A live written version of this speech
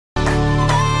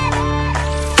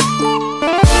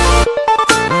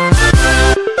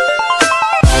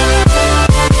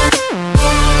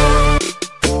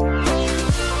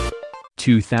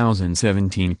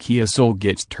2017 Kia Soul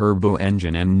gets turbo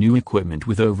engine and new equipment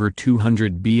with over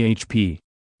 200 bhp.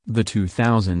 The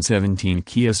 2017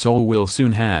 Kia Soul will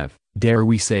soon have, dare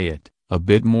we say it, a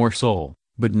bit more soul,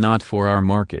 but not for our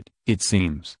market, it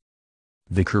seems.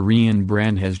 The Korean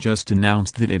brand has just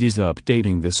announced that it is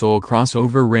updating the Soul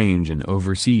crossover range in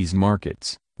overseas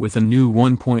markets, with a new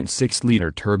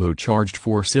 1.6-liter turbocharged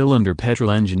 4-cylinder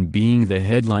petrol engine being the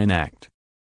headline act.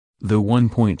 The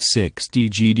 1.6T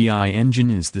GDI engine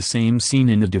is the same seen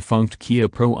in the defunct Kia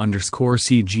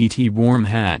Pro_C GT warm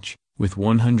hatch, with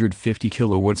 150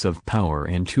 kilowatts of power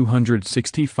and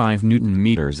 265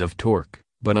 Nm of torque,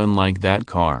 but unlike that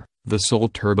car, the Soul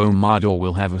Turbo model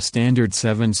will have a standard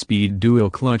 7-speed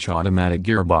dual-clutch automatic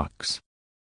gearbox.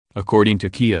 According to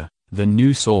Kia, the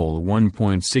new Soul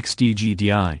 1.6T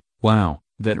GDI, wow,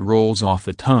 that rolls off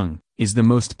the tongue, is the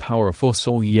most powerful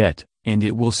Soul yet, and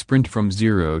it will sprint from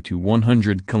 0 to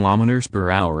 100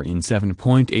 km/h in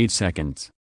 7.8 seconds.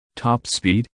 Top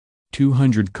speed?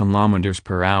 200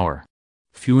 km/h.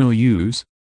 Fuel use?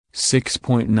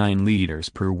 6.9 liters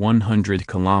per 100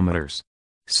 km.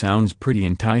 Sounds pretty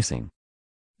enticing.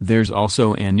 There's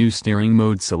also a new steering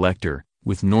mode selector,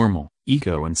 with normal,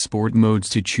 eco and sport modes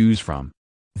to choose from.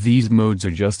 These modes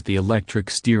adjust the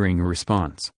electric steering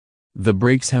response. The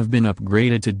brakes have been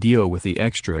upgraded to deal with the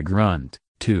extra grunt,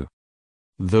 too.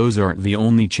 Those aren't the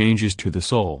only changes to the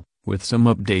Soul, with some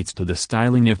updates to the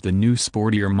styling of the new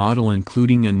sportier model,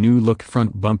 including a new look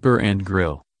front bumper and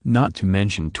grille, not to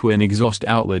mention twin exhaust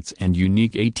outlets and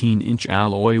unique 18-inch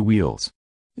alloy wheels.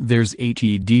 There's a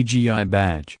TDGI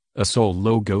badge, a Soul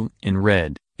logo in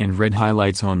red, and red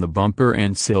highlights on the bumper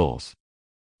and sills.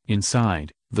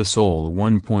 Inside, the Soul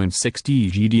 1.6T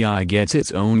GDI gets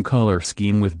its own color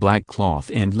scheme with black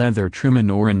cloth and leather trim and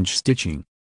orange stitching.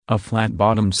 A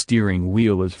flat-bottom steering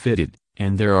wheel is fitted,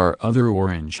 and there are other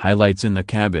orange highlights in the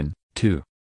cabin, too.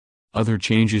 Other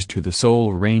changes to the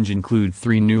Soul range include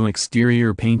 3 new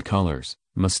exterior paint colors,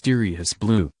 Mysterious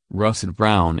Blue, Russet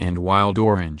Brown and Wild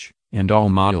Orange, and all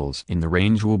models in the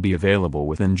range will be available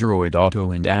with Android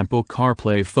Auto and Apple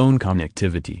CarPlay phone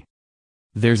connectivity.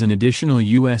 There's an additional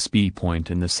USB point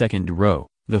in the second row,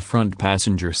 the front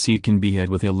passenger seat can be had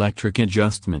with electric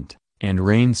adjustment, and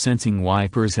rain-sensing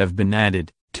wipers have been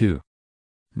added, too.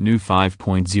 New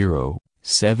 5.0,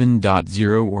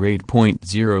 7.0 or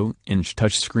 8.0-inch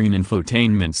touchscreen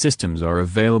infotainment systems are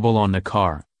available on the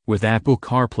car, with Apple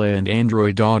CarPlay and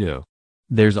Android Auto.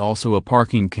 There's also a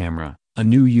parking camera, a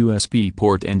new USB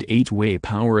port and 8-way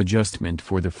power adjustment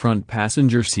for the front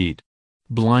passenger seat.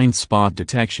 Blind spot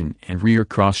detection and rear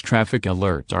cross-traffic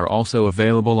alerts are also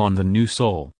available on the new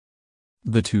Soul.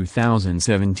 The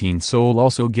 2017 Soul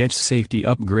also gets safety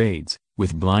upgrades,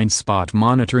 with blind spot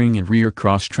monitoring and rear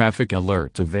cross-traffic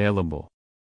alerts available.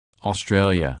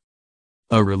 Australia.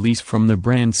 A release from the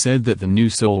brand said that the new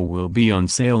Soul will be on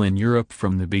sale in Europe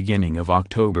from the beginning of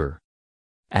October.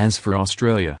 As for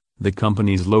Australia, the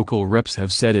company's local reps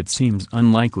have said it seems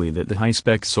unlikely that the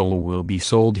high-spec Soul will be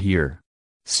sold here.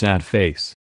 Sad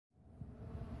face.